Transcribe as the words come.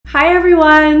Hi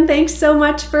everyone, thanks so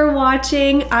much for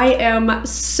watching. I am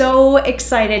so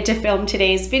excited to film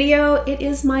today's video. It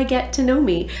is my get to know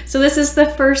me. So this is the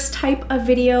first type of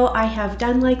video I have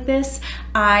done like this.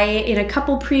 In a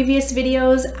couple previous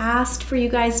videos, asked for you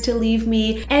guys to leave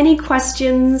me any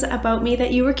questions about me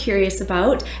that you were curious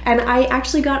about. And I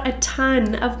actually got a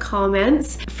ton of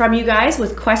comments from you guys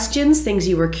with questions, things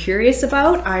you were curious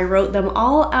about. I wrote them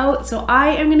all out. So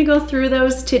I am gonna go through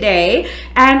those today.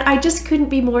 And I just couldn't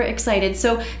be more excited.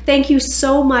 So thank you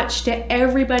so much to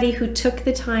everybody who took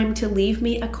the time to leave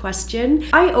me a question.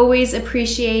 I always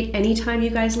appreciate anytime you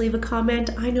guys leave a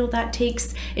comment. I know that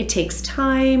it takes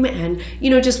time, and you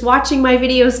know, just watching my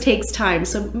videos takes time.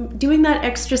 So doing that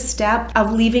extra step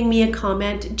of leaving me a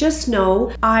comment, just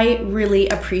know I really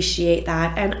appreciate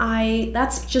that. And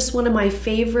that's just one of my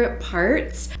favorite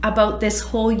parts about this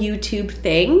whole YouTube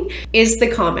thing is the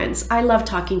comments. I love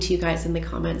talking to you guys in the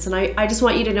comments, and I just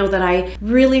want you to know that I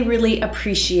really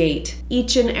appreciate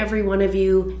each and every one of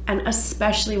you, and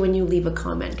especially when you leave a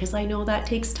comment, because I know that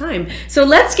takes time. So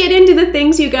let's get into the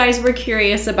things you guys were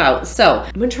curious about. So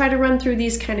I'm gonna try to run through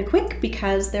these kind of quick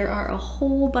because there are a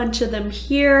whole bunch of them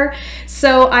here.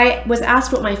 So I was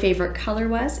asked what my favorite color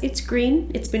was. It's green.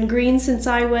 It's been green since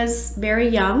I was very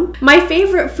young. My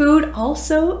favorite food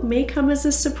also may come as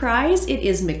a surprise. It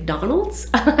is McDonald's.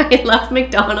 I love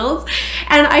McDonald's.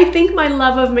 And I think my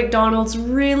love of McDonald's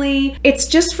really, it's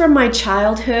just from my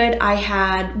childhood. I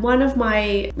had one of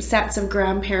my sets of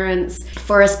grandparents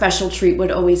for a special treat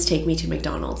would always take me to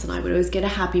McDonald's, and I would always get a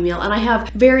Happy Meal. And I have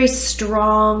very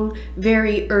strong,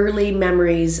 very early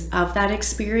memories of that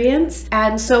experience.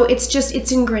 And so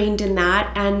it's ingrained in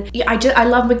that. And I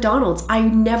love McDonald's. I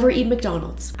never eat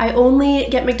McDonald's. I only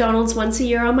get McDonald's once a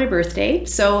year on my birthday.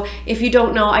 So if you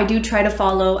don't know, I do try to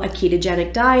follow a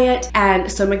ketogenic diet. And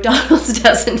so McDonald's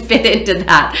doesn't fit into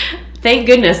that. Thank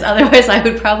goodness, otherwise I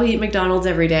would probably eat McDonald's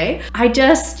every day.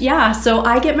 So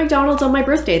I get McDonald's on my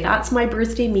birthday. That's my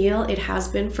birthday meal. It has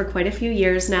been for quite a few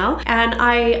years now, and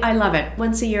I love it.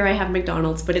 Once a year I have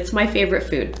McDonald's, but it's my favorite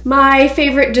food. My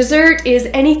favorite dessert is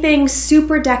anything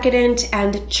super decadent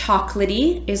and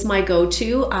chocolatey is my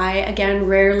go-to. I, again,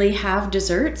 rarely have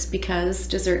desserts because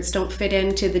desserts don't fit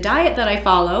into the diet that I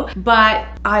follow, but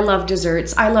I love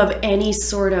desserts. I love any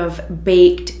sort of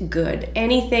baked good.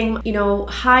 Anything, you know,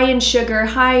 high in sugar,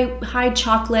 high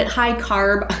chocolate, high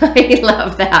carb. I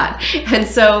love that. And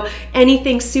so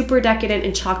anything super decadent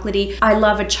and chocolatey. I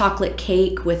love a chocolate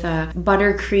cake with a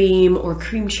buttercream or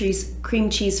cream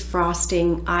cheese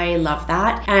frosting. I love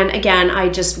that. And again, I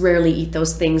just rarely eat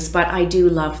those things, but I do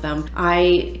love them.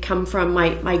 I come from,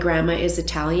 my grandma is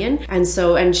Italian. And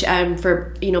so,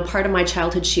 for, you know, part of my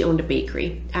childhood, she owned a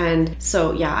bakery. And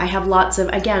so, yeah, I have lots of,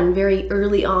 again, very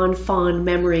early on fond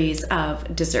memories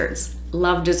of desserts.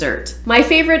 Love dessert. My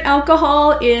favorite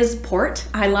alcohol is port.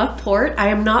 I love port. I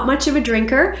am not much of a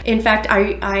drinker. In fact,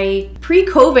 I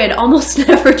pre-COVID almost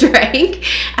never drank.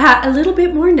 A little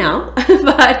bit more now,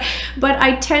 but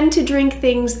I tend to drink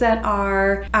things that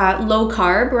are low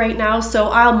carb right now. So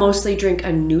I'll mostly drink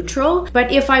a neutral.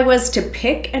 But if I was to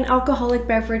pick an alcoholic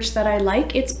beverage that I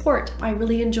like, it's port. I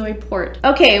really enjoy port.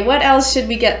 Okay, what else should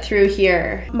we get through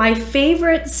here? My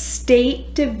favorite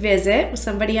state to visit.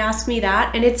 Somebody asked me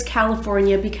that, and it's California,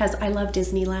 because I love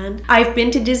Disneyland. I've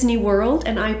been to Disney World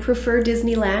and I prefer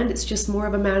Disneyland. It's just more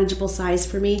of a manageable size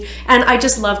for me. And I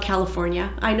just love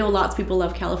California. I know lots of people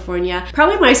love California.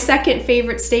 Probably my second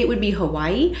favorite state would be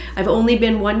Hawaii. I've only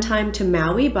been one time to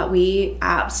Maui, but we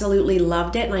absolutely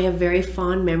loved it and I have very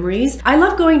fond memories. I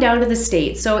love going down to the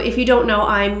States. So if you don't know,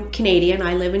 I'm Canadian.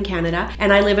 I live in Canada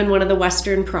and I live in one of the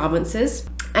Western provinces.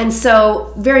 And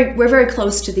so we're very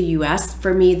close to the US.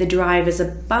 For me, the drive is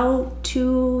about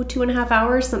two and a half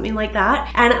hours, something like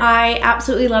that. And I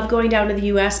absolutely love going down to the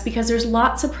US because there's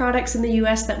lots of products in the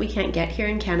US that we can't get here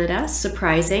in Canada.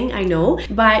 Surprising, I know,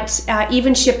 but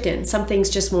even shipped in, some things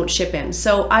just won't ship in.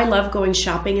 So I love going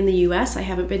shopping in the US. I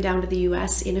haven't been down to the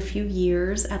US in a few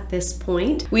years at this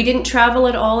point. We didn't travel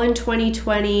at all in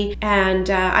 2020, and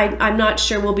I'm not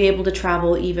sure we'll be able to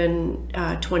travel even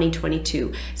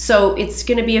 2022. So it's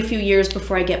gonna be a few years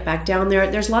before I get back down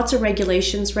there. There's lots of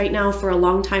regulations right now. For a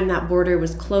long time, that border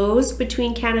was closed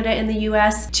between Canada and the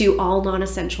US to all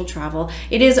non-essential travel.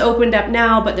 It is opened up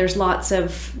now, but there's lots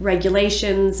of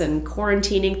regulations and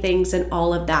quarantining things and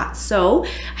all of that. So I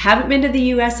haven't been to the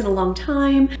US in a long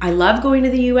time. I love going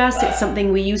to the US. It's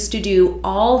something we used to do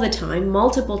all the time,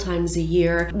 multiple times a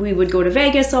year. We would go to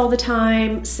Vegas all the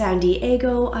time. San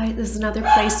Diego is another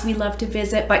place we love to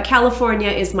visit, but California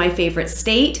is my favorite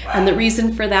state. And the reason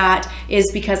reason for that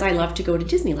is because I love to go to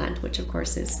Disneyland, which of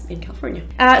course is in California.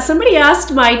 Somebody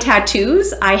asked my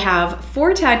tattoos. I have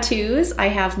 4 tattoos. I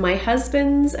have my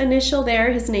husband's initial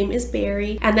there. His name is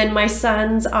Barry. And then my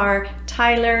sons are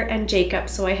Tyler and Jacob.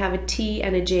 So I have a T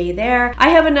and a J there. I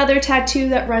have another tattoo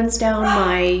that runs down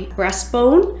my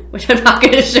breastbone, which I'm not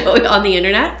going to show on the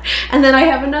internet. And then I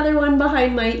have another one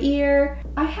behind my ear.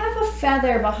 I have a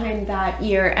feather behind that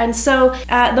ear, and so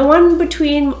the one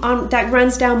between that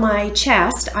runs down my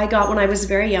chest I got when I was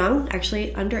very young,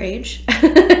 actually underage.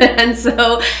 And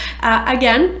so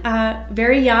again,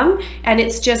 very young, and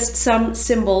it's just some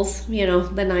symbols, you know,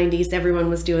 the 90s, everyone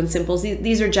was doing symbols.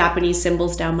 These are Japanese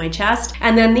symbols down my chest.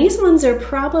 And then these ones are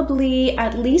probably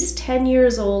at least 10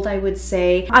 years old, I would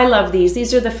say. I love these.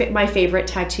 These are my favorite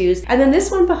tattoos. And then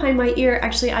this one behind my ear,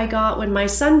 actually I got when my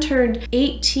son turned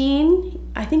 18.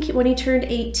 I think when he turned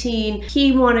 18,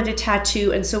 he wanted a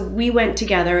tattoo, and so we went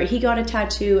together. He got a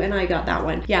tattoo and I got that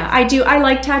one. Yeah, I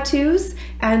like tattoos,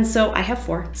 and so I have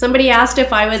 4. Somebody asked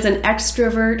if I was an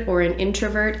extrovert or an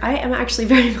introvert. I am actually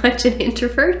very much an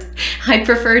introvert. I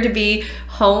prefer to be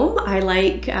home. I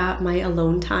like my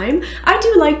alone time. I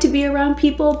do like to be around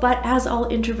people, but as all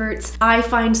introverts, I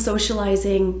find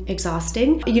socializing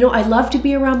exhausting. You know, I love to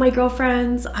be around my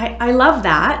girlfriends. I love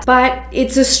that, but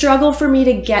it's a struggle for me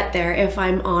to get there. If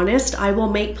I'm honest, I will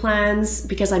make plans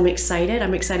because I'm excited.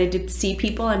 I'm excited to see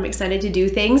people. I'm excited to do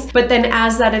things. But then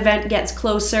as that event gets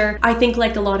closer, I think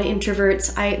like a lot of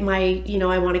introverts, I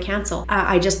want to cancel.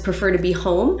 I just prefer to be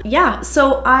home. Yeah,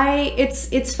 so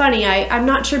it's funny. I'm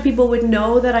not sure people would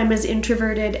know that I'm as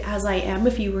introverted as I am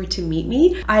if you were to meet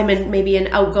me. I'm maybe an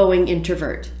outgoing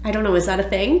introvert. I don't know, is that a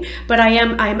thing? But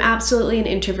I'm absolutely an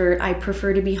introvert. I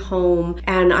prefer to be home,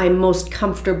 and I'm most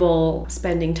comfortable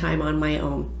spending time on my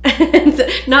own.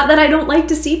 Not that I don't like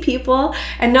to see people,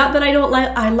 and not that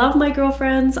I love my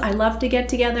girlfriends. I love to get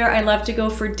together. I love to go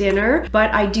for dinner,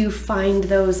 but I do find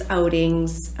those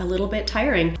outings a little bit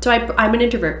tiring. So I'm an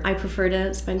introvert. I prefer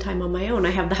to spend time on my own.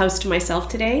 I have the house to myself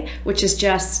today, which is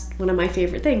just one of my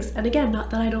favorite things. And again, not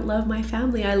that I don't love my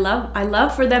family. I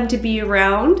love for them to be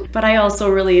around, but I also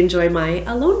really enjoy my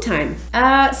alone time.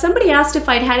 Somebody asked if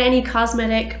I'd had any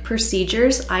cosmetic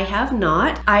procedures. I have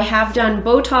not. I have done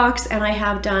Botox and I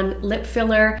have done lip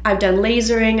filler. I've done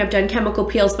lasering, I've done chemical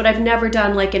peels, but I've never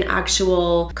done like an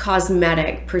actual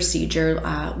cosmetic procedure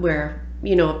where,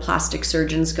 you know, a plastic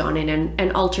surgeon's gone in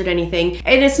and altered anything.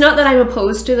 And it's not that I'm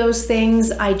opposed to those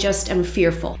things, I just am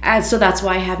fearful. And so that's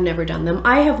why I have never done them.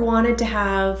 I have wanted to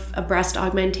have a breast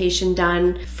augmentation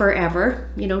done forever,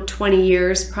 you know, 20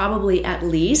 years probably at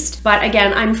least. But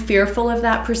again, I'm fearful of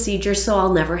that procedure, so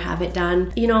I'll never have it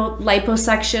done. You know,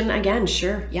 liposuction, again,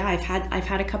 sure. Yeah, I've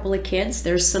had a couple of kids.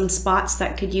 There's some spots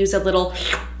that could use a little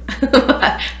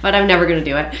but I'm never gonna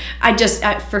do it.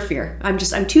 For fear. I'm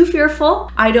too fearful.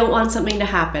 I don't want something to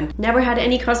happen. Never had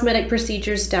any cosmetic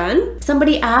procedures done.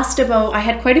 Somebody asked about, I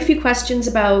had quite a few questions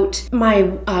about my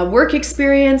work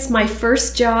experience. My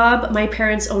first job, my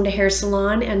parents owned a hair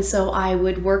salon, and so I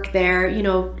would work there, you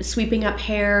know, sweeping up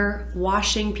hair,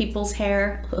 washing people's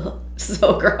hair.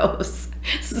 So gross.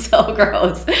 So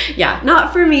gross. Yeah,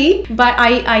 not for me, but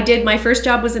I did. My first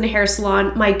job was in a hair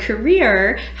salon. My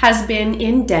career has been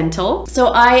in dental. So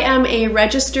I am a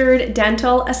registered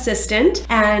dental assistant,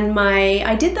 and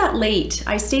I did that late.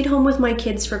 I stayed home with my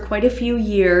kids for quite a few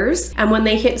years, and when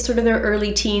they hit sort of their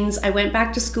early teens, I went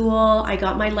back to school. I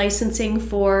got my licensing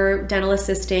for dental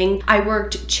assisting. I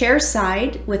worked chair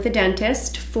side with a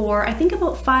dentist for I think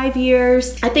about 5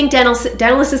 years. I think dental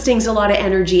assisting is a lot of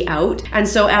energy out, and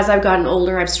so as I've gotten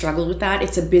older, I've struggled with that.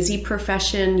 It's a busy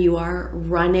profession. You are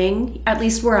running, at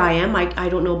least where I am. I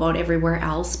don't know about everywhere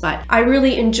else, but I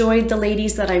really enjoyed the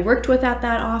ladies that I worked with at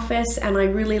that office, and I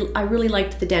really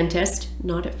liked the dentist.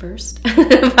 Not at first,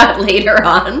 but later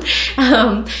on.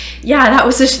 Yeah,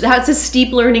 that's a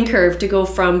steep learning curve to go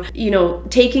from, you know,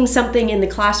 taking something in the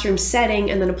classroom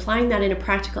setting and then applying that in a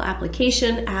practical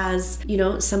application as, you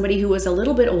know, somebody who was a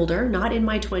little bit older, not in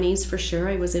my 20s for sure.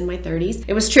 I was in my 30s.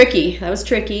 It was tricky. That was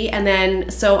tricky. And then,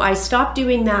 so I stopped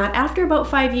doing that. After about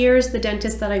 5 years, the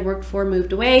dentist that I worked for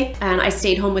moved away, and I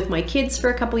stayed home with my kids for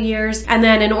a couple years. And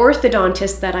then an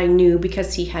orthodontist that I knew,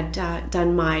 because he had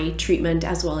done my treatment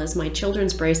as well as my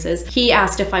children's braces, he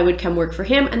asked if I would come work for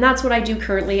him, and that's what I do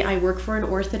currently. I work for an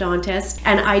orthodontist,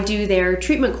 and I do their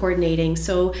treatment coordinating.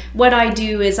 So what I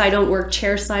do is I don't work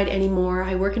chairside anymore.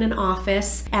 I work in an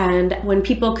office, and when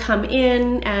people come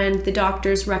in and the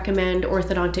doctors recommend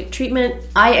orthodontic treatment,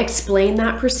 I explain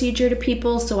that procedure administrative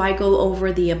people, so I go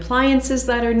over the appliances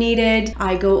that are needed.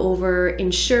 I go over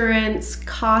insurance,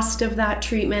 cost of that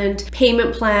treatment,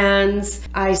 payment plans.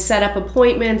 I set up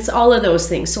appointments, all of those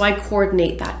things. So I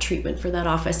coordinate that treatment for that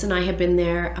office, and I have been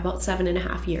there about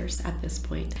 7.5 years at this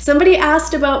point. Somebody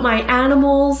asked about my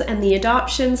animals and the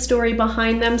adoption story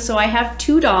behind them. So I have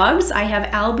 2 dogs. I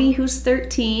have Albie, who's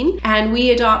 13, and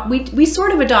we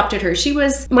sort of adopted her.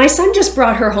 My son just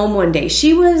brought her home one day.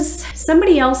 She was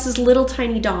somebody else's little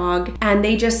tiny dog, and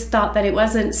they just thought that it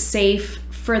wasn't safe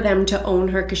for them to own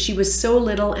her because she was so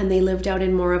little, and they lived out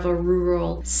in more of a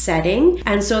rural setting.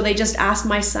 And so they just asked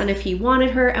my son if he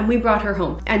wanted her, and we brought her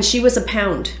home. And she was a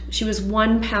pound. She was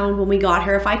 1 pound when we got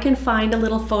her. If I can find a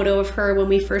little photo of her when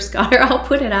we first got her, I'll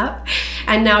put it up.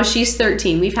 And now she's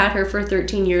 13. We've had her for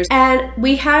 13 years. And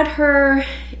we had her,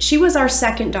 she was our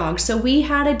second dog. So we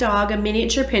had a dog, a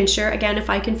miniature pinscher. Again, if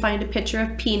I can find a picture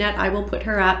of Peanut, I will put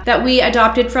her up, that we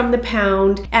adopted from the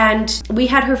pound. And we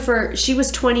had her she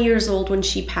was 20 years old when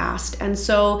she passed. And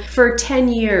so for 10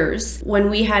 years, when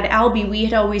we had Albie, we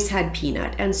had always had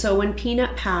Peanut. And so when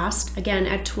Peanut passed, again,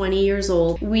 at 20 years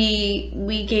old, we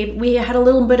had a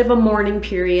little bit of a mourning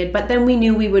period, but then we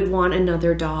knew we would want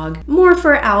another dog. More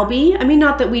for Albie. I mean,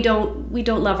 not that we don't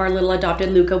love our little adopted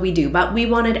Luca, we do, but we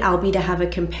wanted Albie to have a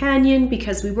companion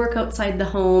because we work outside the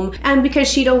home, and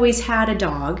because she'd always had a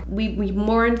dog. We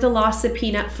mourned the loss of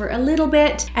Peanut for a little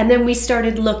bit, and then we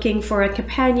started looking for a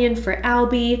companion for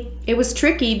Albie. It was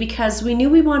tricky because we knew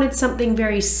we wanted something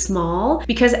very small,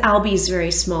 because Albie's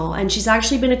very small, and she's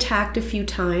actually been attacked a few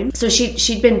times. So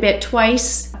she'd been bit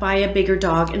twice by a bigger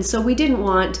dog, and so we didn't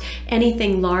want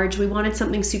anything large. We wanted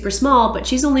something super small, but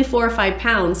she's only 4 or 5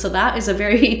 pounds, so that is a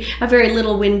very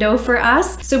little window for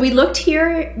us. So we looked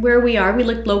here where we are. We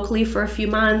looked locally for a few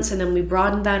months, and then we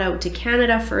broadened that out to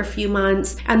Canada for a few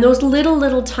months. And those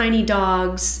little tiny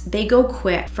dogs, they go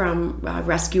quick from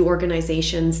rescue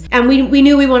organizations, and we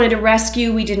knew we wanted to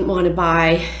rescue. We didn't want to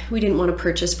buy, we didn't want to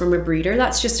purchase from a breeder.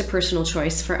 That's just a personal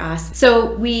choice for us.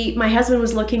 So my husband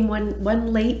was looking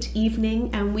one late evening,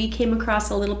 and we came across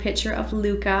a little picture of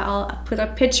Luca. I'll put a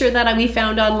picture that we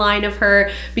found online of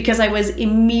her because I was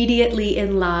immediately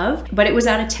in love. But it was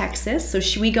out of Texas. So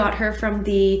we got her from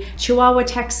the Chihuahua,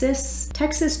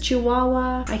 Texas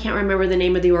Chihuahua. I can't remember the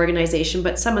name of the organization,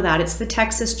 but some of that. It's the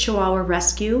Texas Chihuahua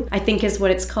Rescue, I think is what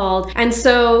it's called. And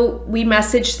so we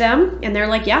messaged them, and they're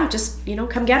like, yeah, just,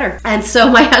 come get her. And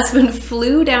so my husband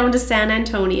flew down to San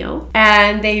Antonio,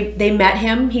 and they met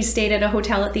him. He stayed at a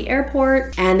hotel at the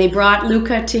airport, and they brought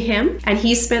Luca to him, and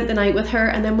he spent the night with her.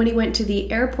 And then when he went to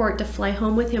the airport to fly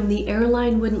home with him, the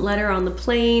airline wouldn't let her on the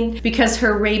plane because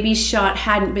her rabies shot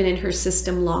hadn't been in her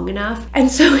system long enough. And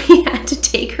so he had to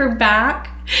take her back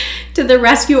to the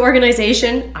rescue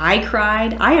organization. I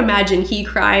cried. I imagine he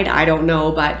cried. I don't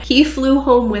know, but he flew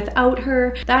home without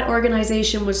her. That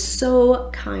organization was so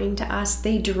kind to us.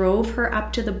 They drove her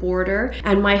up to the border,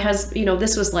 and my husband,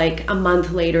 this was like a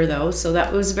month later though, so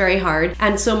that was very hard.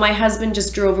 And so my husband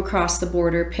just drove across the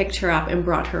border, picked her up, and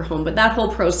brought her home. But that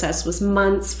whole process was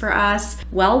months for us.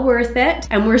 Well worth it.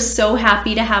 And we're so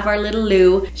happy to have our little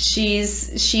Lou.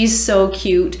 She's so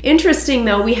cute. Interesting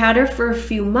though, we had her for a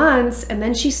few months, and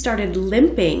then she started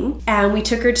limping, and we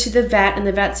took her to the vet, and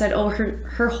the vet said, oh,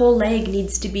 her whole leg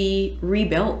needs to be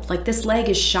rebuilt. Like, this leg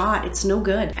is shot, it's no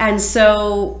good. And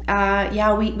so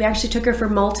yeah, we actually took her for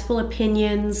multiple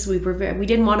opinions. We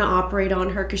didn't want to operate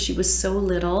on her because she was so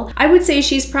little. I would say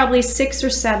she's probably 6 or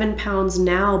 7 pounds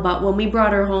now, but when we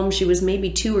brought her home, she was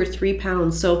maybe 2 or 3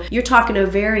 pounds. So you're talking a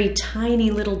very tiny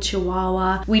little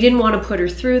Chihuahua. We didn't want to put her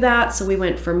through that, so we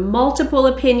went for multiple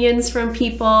opinions from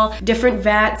people, different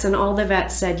vets, and all the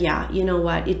vets said, yeah, you know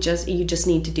what, you just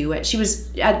need to do it. She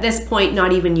was at this point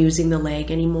not even using the leg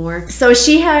anymore. So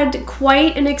she had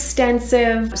quite an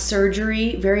extensive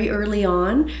surgery very early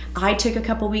on. I took a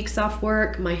couple weeks off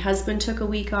work. My husband took a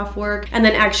week off work, and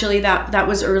then actually that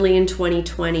was early in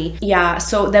 2020. Yeah,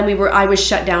 so then I was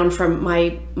shut down from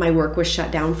my work was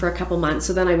shut down for a couple months,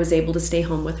 so then I was able to stay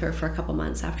home with her for a couple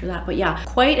months after that. But yeah,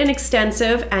 quite an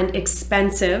extensive and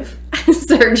expensive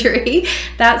surgery.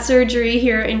 That surgery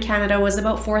here in Canada was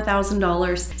about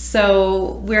 $4,000.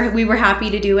 So we were happy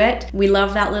to do it. We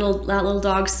love that little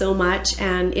dog so much,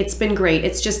 and it's been great.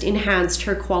 It's just enhanced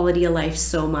her quality of life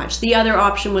so much. The other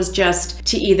option was just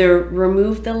to either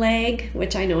remove the leg,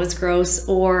 which I know is gross,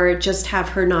 or just have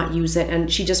her not use it,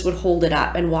 and she just would hold it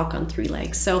up and walk on 3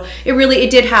 legs. So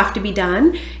it did did have to be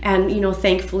done. And, you know,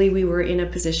 thankfully we were in a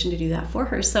position to do that for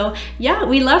her. So yeah,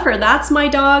 we love her. That's my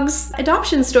dog's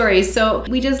adoption story. So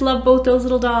we just love both those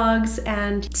little dogs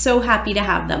and so happy to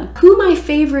have them. Who my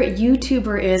favorite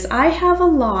YouTuber is, I have a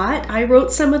lot. I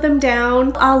wrote some of them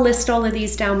down. I'll list all of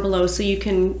these down below so you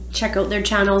can check out their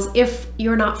channels if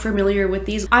you're not familiar with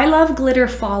these. I love Glitter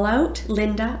Fallout,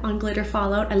 Linda on Glitter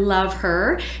Fallout. I love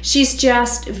her. She's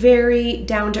just very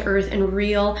down to earth and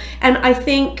real. And I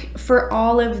think for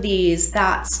all of these,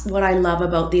 that's what I love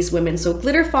about these women. So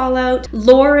Glitter Fallout,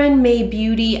 Lauren Mae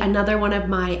Beauty, another one of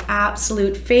my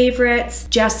absolute favorites.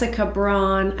 Jessica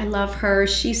Braun, I love her.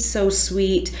 She's so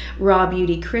sweet.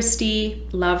 Beauty Kristi,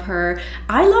 love her.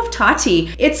 I love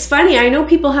Tati. It's funny, I know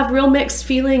people have real mixed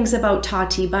feelings about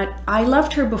Tati, but I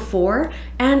loved her before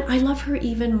and I love her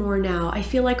even more now. I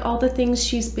feel like all the things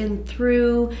she's been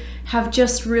through have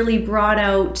just really brought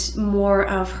out more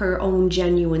of her own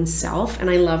genuine self, and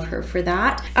I love her for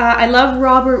that. I love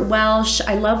Welsch.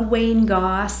 I love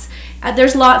Goss.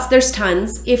 There's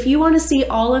tons. If you want to see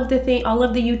all of the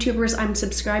YouTubers I'm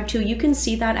subscribed to, you can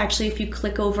see that actually if you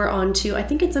click over onto, I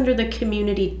think it's under the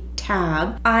community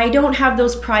tab. I don't have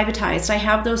those privatized. I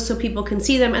have those so people can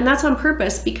see them, and that's on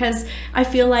purpose because I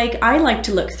feel like I like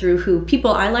to look through who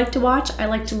people I like to watch. I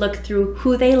like to look through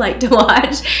who they like to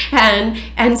watch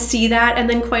and see that, and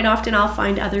then quite often I'll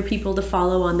find other people to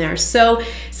follow on there. So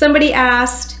somebody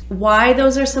asked why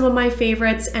those are some of my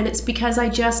favorites, and it's because I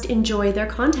just enjoy their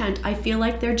content. I feel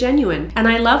like they're genuine, and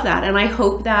I love that, and I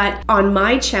hope that on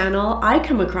my channel I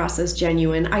come across as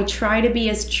genuine. I try to be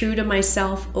as true to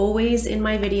myself always in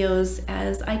my videos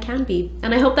as I can be,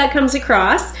 and I hope that comes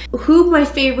across. Who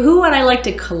would I like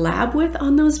to collab with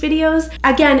on those videos?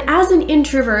 Again, as an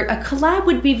introvert, a collab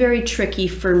would be very tricky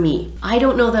for me. I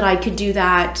don't know that I could do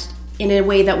that in a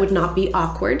way that would not be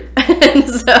awkward. And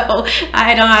so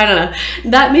I don't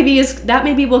know. That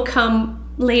maybe will come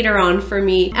later on for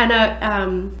me. And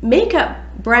a makeup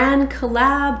brand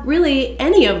collab, really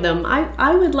any of them.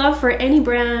 I would love for any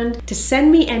brand to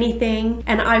send me anything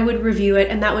and I would review it,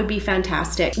 and that would be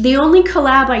fantastic. The only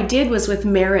collab I did was with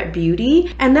Mae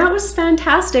Beauty, and that was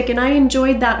fantastic, and I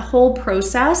enjoyed that whole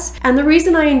process. And the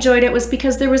reason I enjoyed it was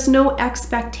because there was no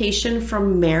expectation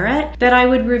from Mae that I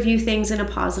would review things in a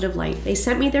positive light. They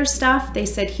sent me their stuff, they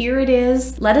said, here it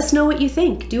is, let us know what you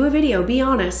think, do a video, be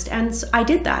honest. And so I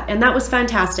did that, and that was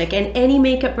fantastic. And any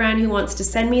makeup brand who wants to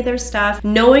send me their stuff,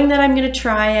 knowing that I'm going to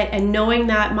try it and knowing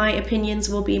that my opinions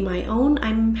will be my own,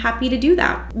 I'm happy to do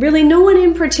that. Really, no one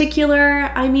in particular.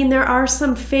 I mean, there are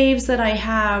some faves that I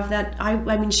have that I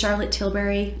mean, Charlotte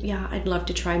Tilbury, yeah, I'd love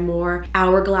to try more.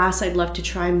 Hourglass, I'd love to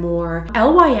try more.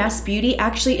 LYS Beauty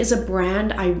actually is a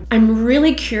brand I'm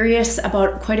really curious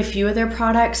about quite a few of their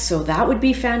products, so that would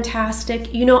be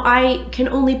fantastic. You know, I can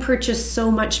only purchase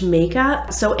so much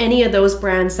makeup, so any of those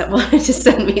brands that wanted to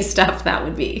send me stuff,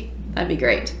 that'd be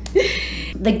great.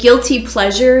 The guilty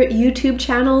pleasure YouTube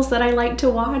channels that I like to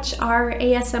watch are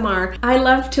ASMR. I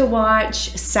love to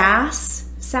watch Sass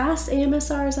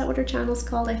AMSR, is that what her channel's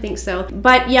called? I think so.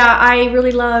 But yeah, I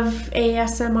really love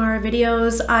ASMR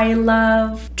videos. I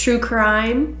love true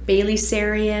crime, Bailey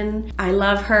Sarian. I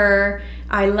love her.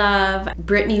 I love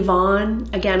Brittany Vaughn.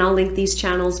 Again, I'll link these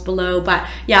channels below, but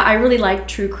yeah, I really like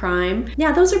true crime.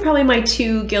 Yeah, those are probably my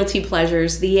two guilty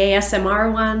pleasures. The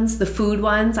ASMR ones, the food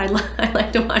ones. I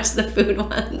like to watch the food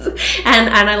ones, and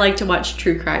I like to watch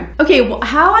true crime. Okay, well,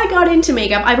 how I got into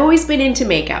makeup. I've always been into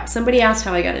makeup. Somebody asked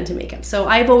how I got into makeup. So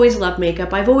I've always loved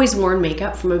makeup. I've always worn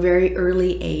makeup from a very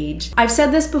early age. I've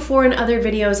said this before in other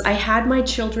videos, I had my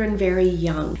children very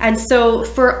young. And so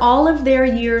for all of their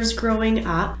years growing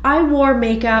up, I wore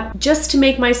makeup just to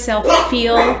make myself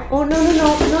feel, oh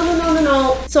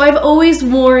no. So I've always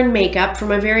worn makeup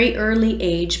from a very early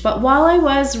age, but while I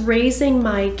was raising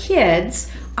my kids,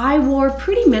 I wore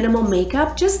pretty minimal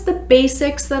makeup, just the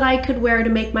basics that I could wear to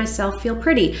make myself feel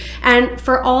pretty. And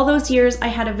for all those years, I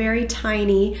had a very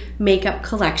tiny makeup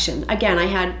collection. Again, I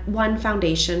had one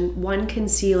foundation, one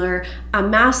concealer, a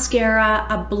mascara,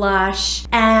 a blush,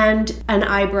 and an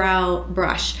eyebrow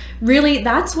brush. Really,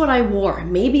 that's what I wore.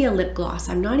 Maybe a lip gloss.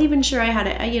 I'm not even sure I had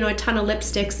a ton of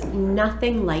lipsticks,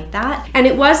 nothing like that. And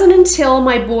it wasn't until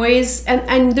my boys,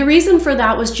 and the reason for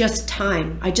that was just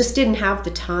time. I just didn't have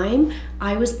the time.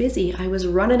 I was busy. I was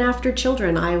running after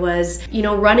children. I was,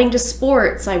 running to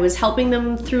sports. I was helping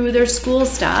them through their school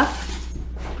stuff.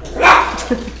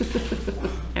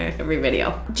 every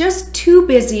video. Just too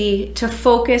busy to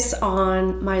focus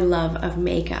on my love of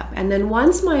makeup. And then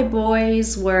once my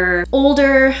boys were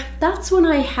older, that's when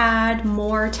I had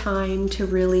more time to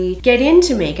really get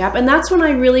into makeup. And that's when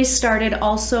I really started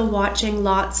also watching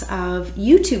lots of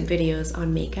YouTube videos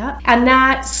on makeup. And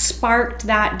that sparked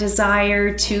that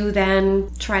desire to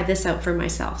then try this out for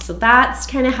myself. So that's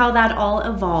kind of how that all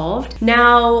evolved.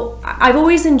 Now, I've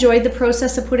always enjoyed the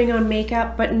process of putting on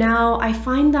makeup, but now I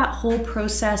find that whole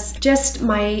process just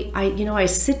I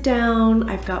sit down,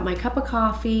 I've got my cup of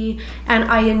coffee, and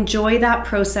I enjoy that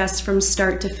process from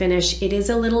start to finish. It is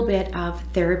a little bit of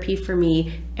therapy for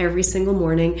me every single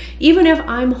morning. Even if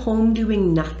I'm home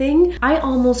doing nothing, I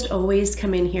almost always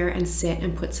come in here and sit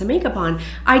and put some makeup on.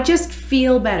 I just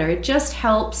feel better. It just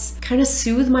helps kind of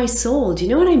soothe my soul. Do you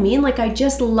know what I mean? Like, I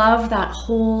just love that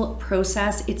whole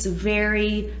process. It's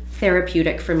very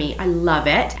therapeutic for me. I love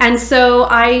it. And so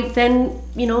I then,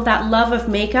 that love of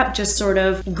makeup just sort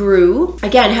of grew.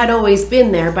 Again, had always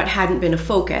been there, but hadn't been a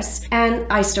focus. And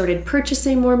I started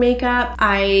purchasing more makeup.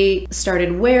 I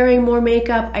started wearing more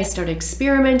makeup. I started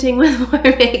experimenting with more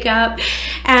makeup.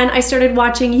 And I started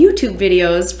watching YouTube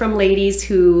videos from ladies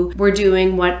who were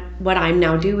doing what I'm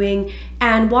now doing.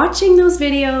 And watching those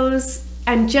videos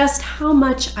and just how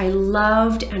much I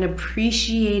loved and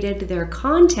appreciated their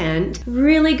content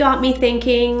really got me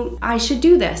thinking I should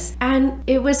do this. And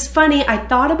it was funny, I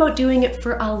thought about doing it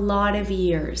for a lot of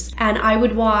years. And I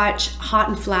would watch Hot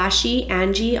and Flashy,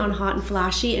 Angie on Hot and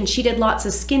Flashy, and she did lots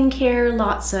of skincare,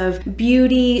 lots of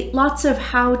beauty, lots of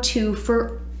how-to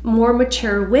for more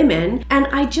mature women, and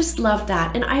I just love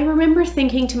that. And I remember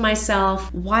thinking to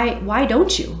myself, why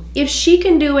don't you? If she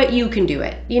can do it, you can do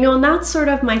it. And that's sort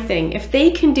of my thing. If they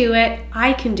can do it,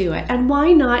 I can do it. And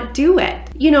why not do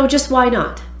it? Just why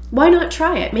not? Why not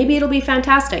try it? Maybe it'll be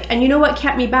fantastic. And you know what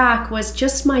kept me back was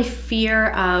just my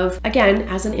fear of, again,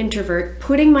 as an introvert,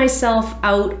 putting myself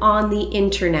out on the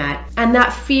internet and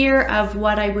that fear of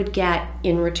what I would get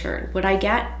in return. Would I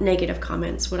get negative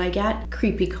comments? Would I get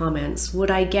creepy comments?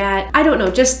 Would I get, I don't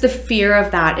know, just the fear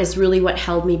of that is really what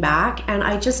held me back. And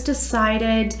I just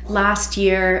decided last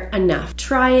year, enough.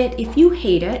 Try it. If you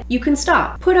hate it, you can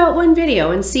stop. Put out one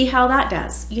video and see how that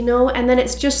does, and then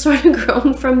it's just sort of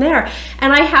grown from there.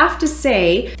 And I have to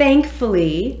say,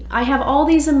 thankfully, I have all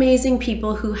these amazing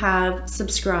people who have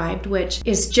subscribed, which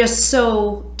is just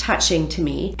so touching to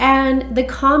me. And the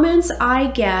comments I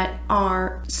get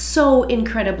are so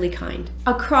incredibly kind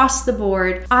across the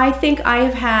board. I think I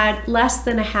have had less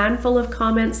than a handful of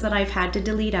comments that I've had to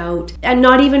delete out, and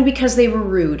not even because they were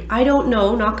rude. I don't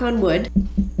know, knock on wood.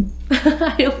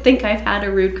 I don't think I've had a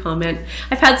rude comment.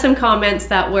 I've had some comments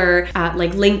that were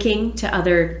like linking to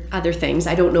other things.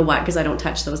 I don't know what, because I don't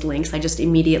touch those links. I just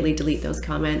immediately delete those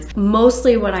comments.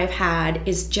 Mostly what I've had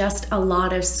is just a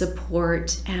lot of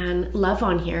support and love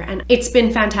on here. And it's been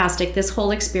fantastic, this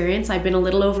whole experience. I've been a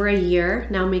little over a year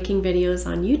now making videos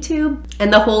on YouTube,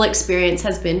 and the whole experience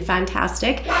has been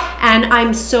fantastic. And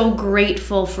I'm so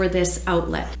grateful for this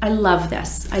outlet. I love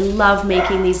this. I love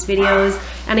making these videos.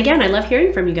 And again, I love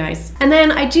hearing from you guys. And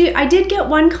then I did get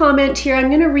one comment here. I'm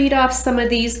going to read off some of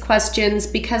these questions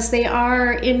because they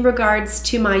are in regards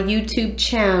to my YouTube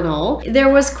channel. There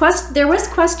was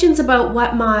questions about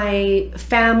what my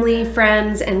family,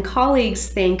 friends, and colleagues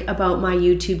think about my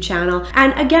YouTube channel.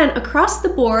 And again, across the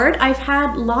board, I've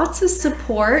had lots of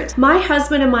support. My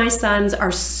husband and my sons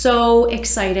are so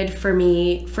excited for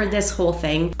me for this whole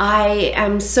thing. I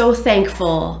am so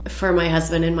thankful for my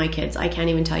husband and my kids. I can't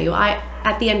even tell you.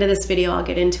 At the end of this video, I'll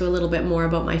get into a little bit more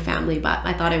about my family, but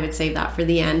I thought I would save that for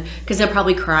the end because they'll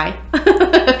probably cry.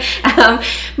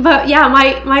 But yeah,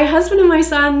 my husband and my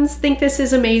sons think this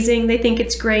is amazing. They think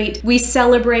it's great. We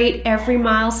celebrate every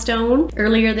milestone.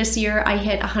 Earlier this year, I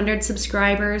hit 100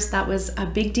 subscribers. That was a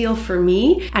big deal for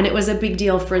me, and it was a big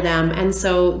deal for them. And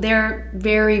so they're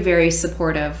very, very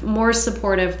supportive, more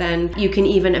supportive than you can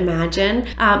even imagine.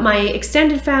 My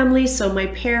extended family, so my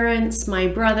parents, my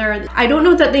brother, I don't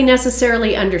know that they necessarily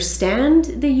understand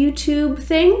the YouTube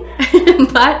thing,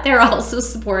 but they're also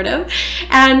supportive.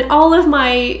 And all of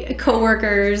my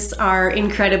coworkers are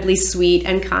incredibly sweet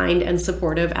and kind and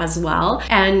supportive as well.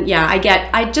 And yeah,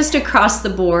 I just across the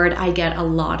board, I get a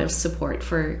lot of support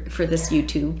for this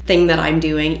YouTube thing that I'm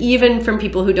doing, even from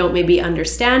people who don't maybe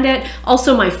understand it.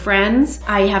 Also my friends.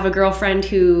 I have a girlfriend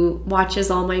who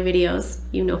watches all my videos.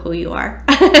 You know who you are.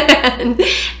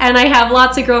 And I have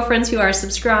lots of girlfriends who are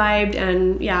subscribed,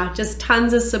 and yeah, just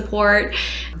tons of support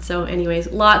not. So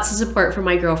anyways, lots of support from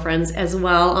my girlfriends as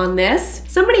well on this.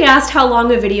 Somebody asked how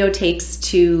long a video takes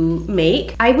to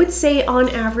make. I would say on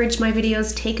average my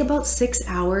videos take about 6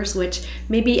 hours, which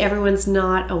maybe everyone's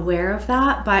not aware of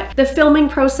that, but the filming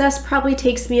process probably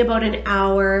takes me about an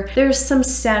hour. There's some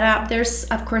setup, there's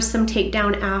of course some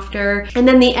takedown after, and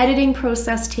then the editing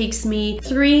process takes me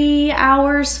 3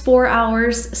 hours, 4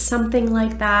 hours, something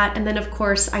like that. And then of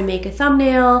course I make a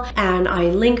thumbnail and I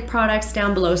link products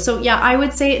down below. So yeah, I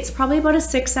would say it's probably about a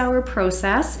 6-hour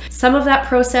process. Some of that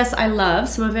process I love,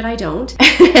 some of it I don't.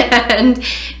 And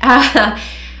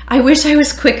I wish I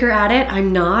was quicker at it.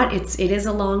 I'm not. It is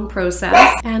a long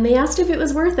process. And they asked if it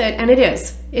was worth it, and it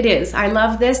is. It is. I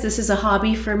love this. This is a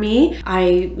hobby for me.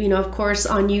 You know, of course,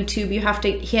 on YouTube, you have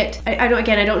to hit, I don't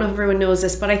know if everyone knows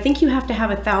this, but I think you have to have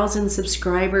 1,000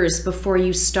 subscribers before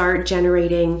you start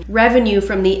generating revenue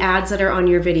from the ads that are on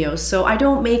your videos. So I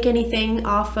don't make anything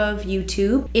off of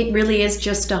YouTube. It really is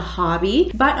just a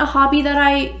hobby, but a hobby that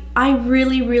I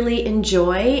really, really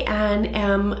enjoy and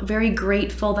am very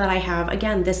grateful that I have,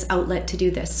 again, this outlet to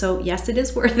do this. So yes, it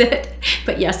is worth it,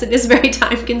 but yes, it is very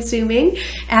time consuming.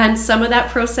 And some of that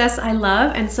process I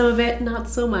love and some of it not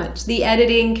so much. The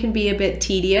editing can be a bit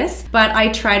tedious, but I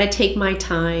try to take my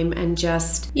time and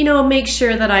just, you know, make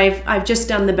sure that I've just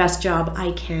done the best job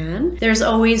I can. There's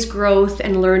always growth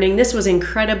and learning. This was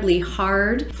incredibly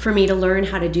hard for me to learn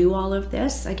how to do all of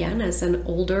this, again, as an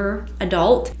older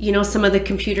adult. You know, some of the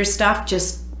computer stuff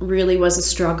just really was a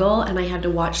struggle, and I had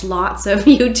to watch lots of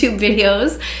YouTube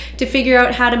videos to figure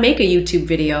out how to make a YouTube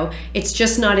video. It's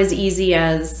just not as easy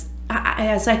as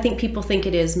I think people think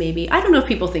it is, maybe. I don't know if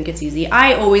people think it's easy.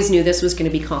 I always knew this was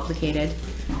going to be complicated.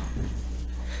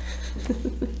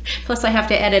 Plus I have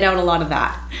to edit out a lot of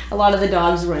that. A lot of the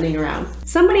dogs running around.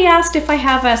 Somebody asked if I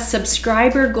have a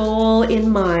subscriber goal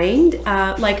in mind.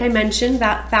 Like I mentioned,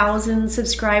 that 1,000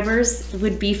 subscribers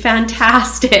would be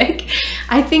fantastic.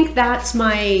 I think that's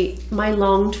my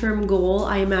long-term goal.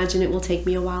 I imagine it will take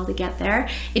me a while to get there.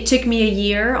 It took me a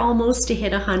year almost to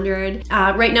hit 100.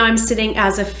 Right now I'm sitting,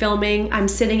 as of filming, I'm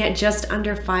sitting at just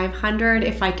under 500.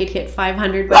 If I could hit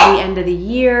 500 by the end of the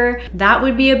year, that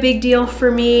would be a big deal for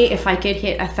me. If I could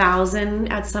hit 1,000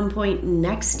 at some point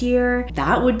next year,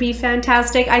 that would be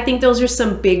fantastic. I think those are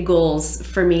some big goals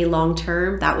for me long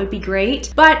term. That would be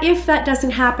great. But if that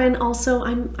doesn't happen, also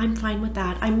I'm fine with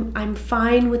that. I'm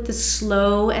fine with the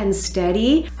slow and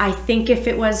steady. I think if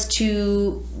it was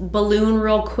to balloon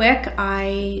real quick,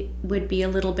 I would be a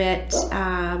little bit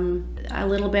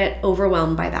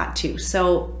overwhelmed by that too.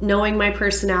 So knowing my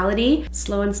personality,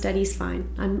 slow and steady is fine.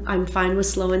 I'm fine with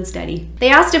slow and steady. They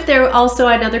asked if there also,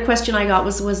 another question I got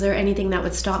was there anything that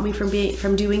would stop me from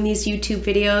doing these YouTube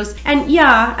videos? And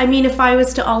yeah, I mean, if I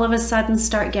was to all of a sudden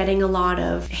start getting a lot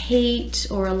of hate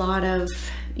or a lot of,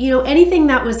 you know, anything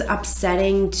that was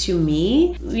upsetting to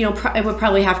me, you know, it would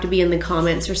probably have to be in the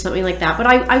comments or something like that. But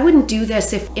I wouldn't do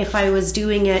this if I was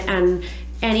doing it and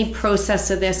any process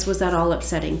of this was at all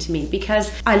upsetting to me,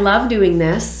 because I love doing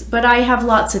this, but I have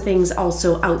lots of things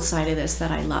also outside of this that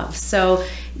I love. So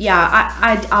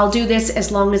yeah, I'll do this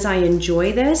as long as I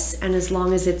enjoy this and as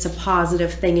long as it's a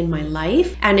positive thing in my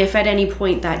life. And if at any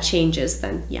point that changes,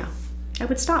 then yeah, I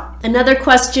would stop. Another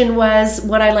question was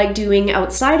what I like doing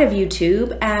outside of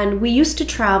YouTube, and we used to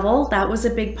travel. That was a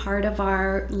big part of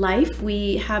our life.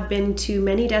 We have been to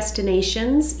many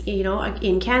destinations, you know,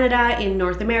 in Canada, in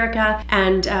North America,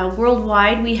 and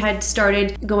worldwide. We had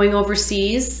started going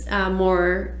overseas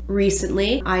more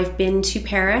recently. I've been to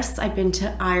Paris, I've been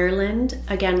to Ireland,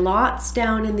 again, lots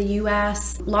down in the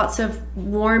US, lots of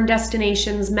warm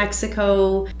destinations,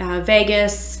 Mexico,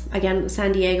 Vegas, again,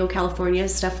 San Diego, California,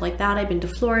 stuff like that. I've been to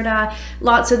Florida,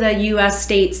 lots of the US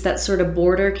states that sort of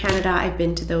border Canada, I've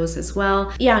been to those as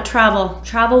well. Yeah,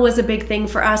 travel was a big thing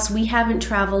for us. We haven't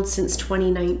traveled since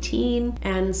 2019,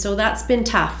 and so that's been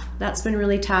tough. That's been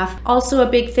really tough. Also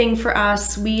a big thing for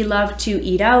us, we love to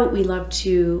eat out. We love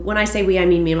to, when I say we, I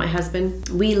mean me and my husband.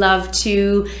 We love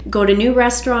to go to new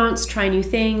restaurants, try new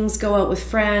things, go out with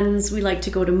friends. We like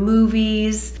to go to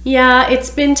movies. Yeah,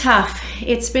 it's been tough.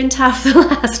 It's been tough the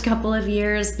last couple of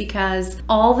years because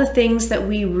all the things that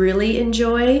we really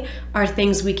enjoy are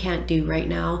things we can't do right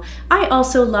now. I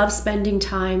also love spending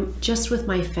time just with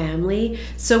my family.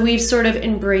 So we've sort of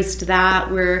embraced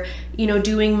that. We're, you know,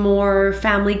 doing more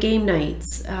family game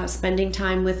nights, spending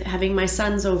time with, having my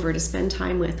sons over to spend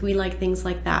time with. We like things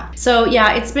like that. So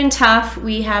yeah, it's been tough.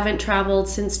 We haven't traveled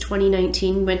since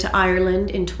 2019. We went to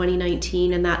Ireland in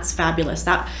 2019, and that's fabulous.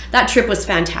 That trip was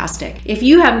fantastic. If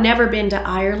you have never been to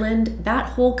Ireland, that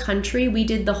whole country, we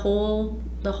did the whole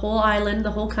island,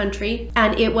 the whole country.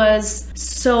 And it was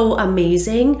so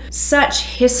amazing. Such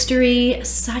history,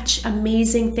 such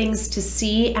amazing things to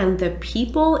see. And the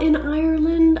people in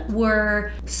Ireland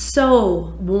were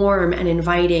so warm and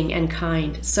inviting and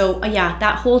kind. So yeah,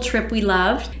 that whole trip we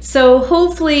loved. So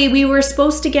hopefully, we were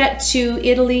supposed to get to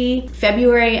Italy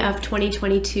February of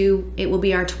 2022. It will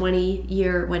be our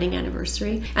 20-year wedding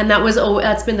anniversary. And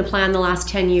that's been the plan the last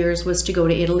 10 years, was to go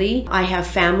to Italy. I have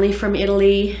family from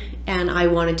Italy, and I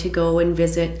wanted to go and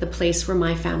visit the place where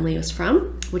my family is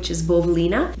from, which is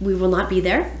Bovalina. We will not be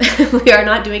there. We are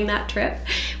not doing that trip.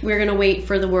 We're gonna wait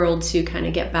for the world to kind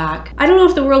of get back. I don't know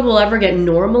if the world will ever get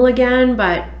normal again,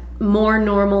 but more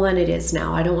normal than it is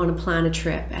now. I don't want to plan a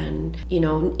trip and, you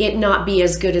know, it not be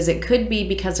as good as it could be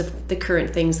because of the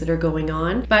current things that are going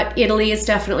on. But Italy is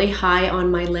definitely high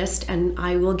on my list, and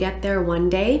I will get there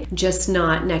one day, just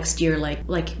not next year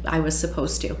like I was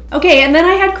supposed to. Okay, and then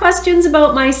I had questions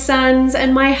about my sons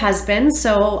and my husband.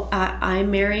 So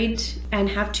I'm married and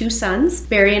have 2 sons.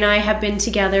 Barry and I have been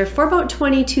together for about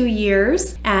 22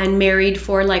 years and married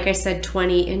for, like I said,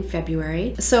 20 in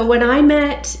February. So when I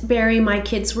met Barry, my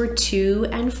kids were 2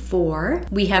 and 4.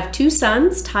 We have 2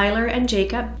 sons, Tyler and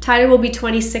Jacob. Tyler will be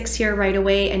 26 here right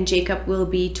away, and Jacob will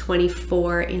be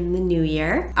 24 in the new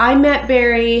year. I met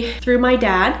Barry through my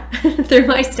dad, through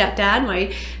my stepdad.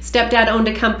 My stepdad owned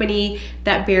a company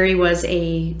that Barry was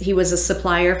a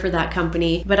supplier for that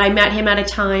company. But I met him at a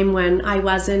time when I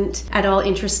wasn't at all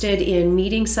interested in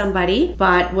meeting somebody,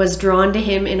 but was drawn to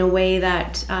him in a way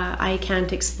that I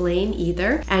can't explain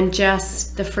either. And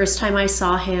just the first time I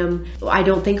saw him, I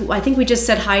think we just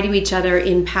said hi to each other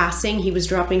in passing. He was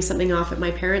dropping something off at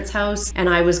my parents' house, and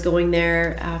I was going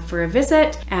there for a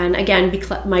visit. And again,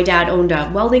 my dad owned a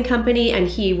welding company, and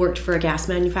he worked for a gas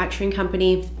manufacturing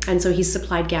company. And so he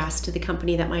supplied gas to the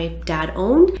company that my dad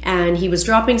owned. And he was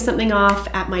dropping something off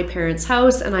at my parents'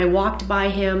 house, and I walked by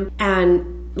him,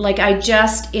 and like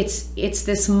it's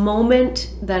this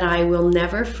moment that I will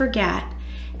never forget.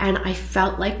 And I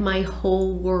felt like my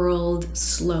whole world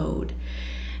slowed.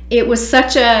 It was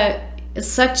such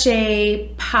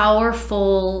a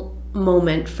powerful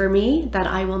moment for me that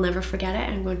I will never forget it.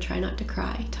 I'm going to try not to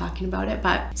cry talking about it,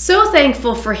 but so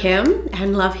thankful for him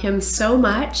and love him so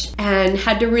much, and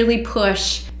had to really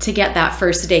push to get that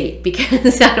first date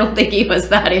because I don't think he was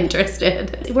that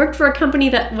interested. He worked for a company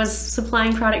that was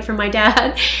supplying product for my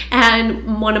dad,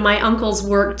 and one of my uncles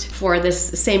worked for this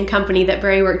same company that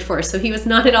Barry worked for, so he was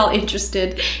not at all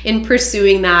interested in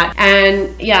pursuing that.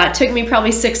 And yeah, it took me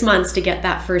probably 6 months to get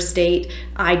that first date.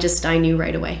 I knew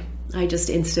right away. I just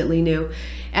instantly knew.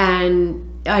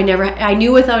 And I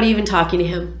knew without even talking to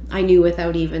him. I knew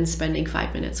without even spending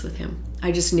 5 minutes with him.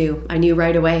 I just knew. I knew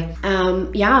right away.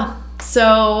 Yeah,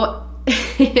 so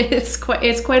it's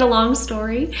quite a long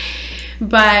story.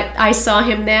 But I saw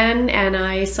him then, and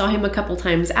I saw him a couple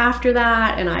times after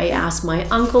that, and I asked my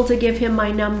uncle to give him my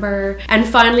number. And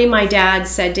finally my dad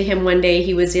said to him one day,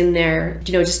 he was in there,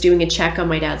 you know, just doing a check on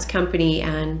my dad's company,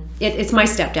 and it's my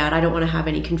stepdad. I don't want to have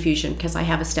any confusion because I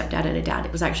have a stepdad and a dad.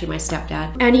 It was actually my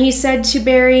stepdad. And he said to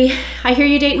Barry, "I hear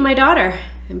you dating my daughter."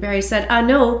 And Barry said,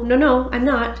 no, I'm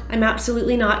not. I'm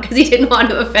absolutely not," because he didn't want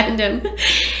to offend him.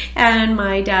 And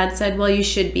my dad said, "Well, you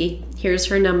should be. Here's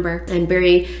her number." And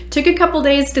Barry took a couple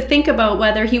days to think about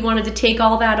whether he wanted to take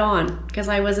all that on, because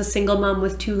I was a single mom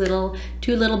with two little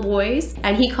boys.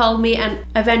 And he called me, and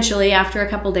eventually after a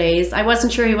couple days, I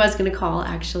wasn't sure he was going to call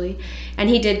actually, and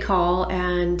he did call.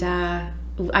 And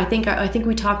I think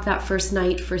we talked that first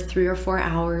night for 3 or 4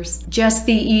 hours. Just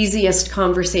the easiest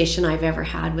conversation I've ever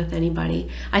had with anybody.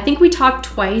 I think we talked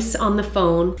twice on the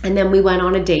phone, and then we went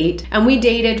on a date. And we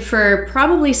dated for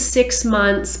probably 6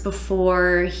 months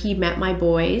before he met my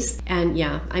boys. And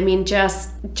yeah, I mean,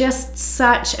 just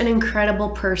such an incredible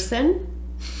person.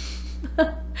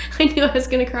 I knew I was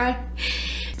gonna cry.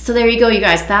 So there you go, you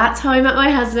guys. That's how I met my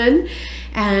husband.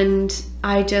 And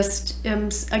I just am,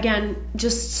 again,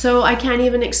 just so I can't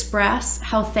even express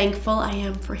how thankful I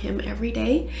am for him every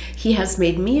day. He has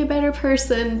made me a better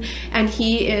person, and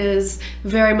he is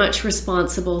very much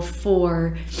responsible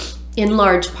for, in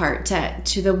large part,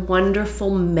 to the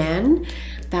wonderful men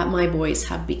that my boys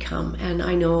have become. And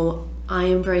I know I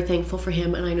am very thankful for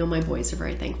him, and I know my boys are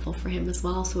very thankful for him as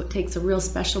well. So it takes a real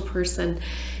special person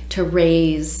to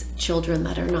raise children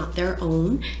that are not their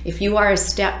own. If you are a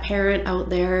step parent out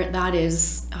there, that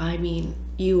is, I mean,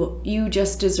 you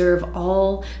just deserve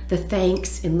all the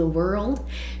thanks in the world,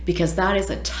 because that is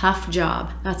a tough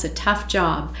job. That's a tough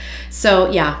job. So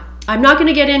yeah, I'm not going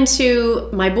to get into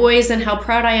my boys and how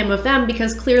proud I am of them,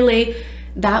 because clearly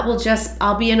that will just,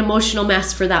 I'll be an emotional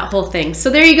mess for that whole thing. So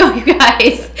there you go, you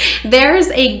guys. There's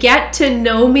a get to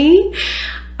know me.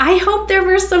 I hope there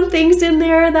were some things in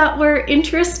there that were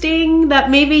interesting that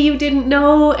maybe you didn't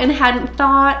know and hadn't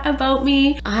thought about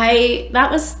me. That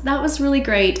was really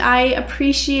great. I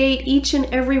appreciate each and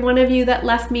every one of you that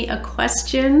left me a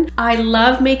question. I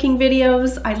love making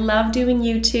videos. I love doing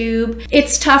YouTube.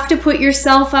 It's tough to put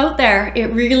yourself out there.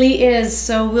 It really is.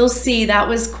 So we'll see. That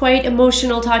was quite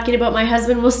emotional talking about my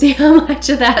husband. We'll see how much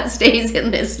of that stays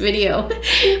in this video.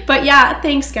 But yeah,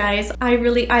 thanks guys.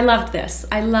 I loved this.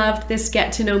 I loved this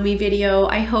get to know me video.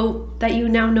 I hope that you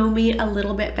now know me a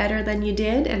little bit better than you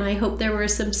did, and I hope there were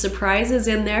some surprises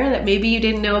in there that maybe you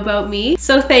didn't know about me.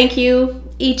 So thank you,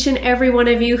 each and every one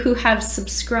of you who have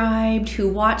subscribed, who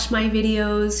watch my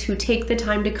videos, who take the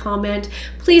time to comment.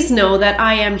 Please know that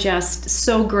I am just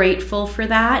so grateful for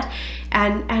that,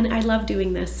 and I love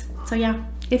doing this. So yeah.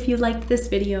 If you liked this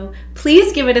video,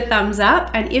 please give it a thumbs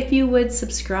up, and if you would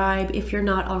subscribe if you're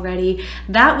not already,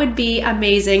 that would be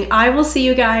amazing. I will see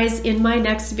you guys in my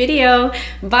next video.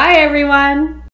 Bye everyone.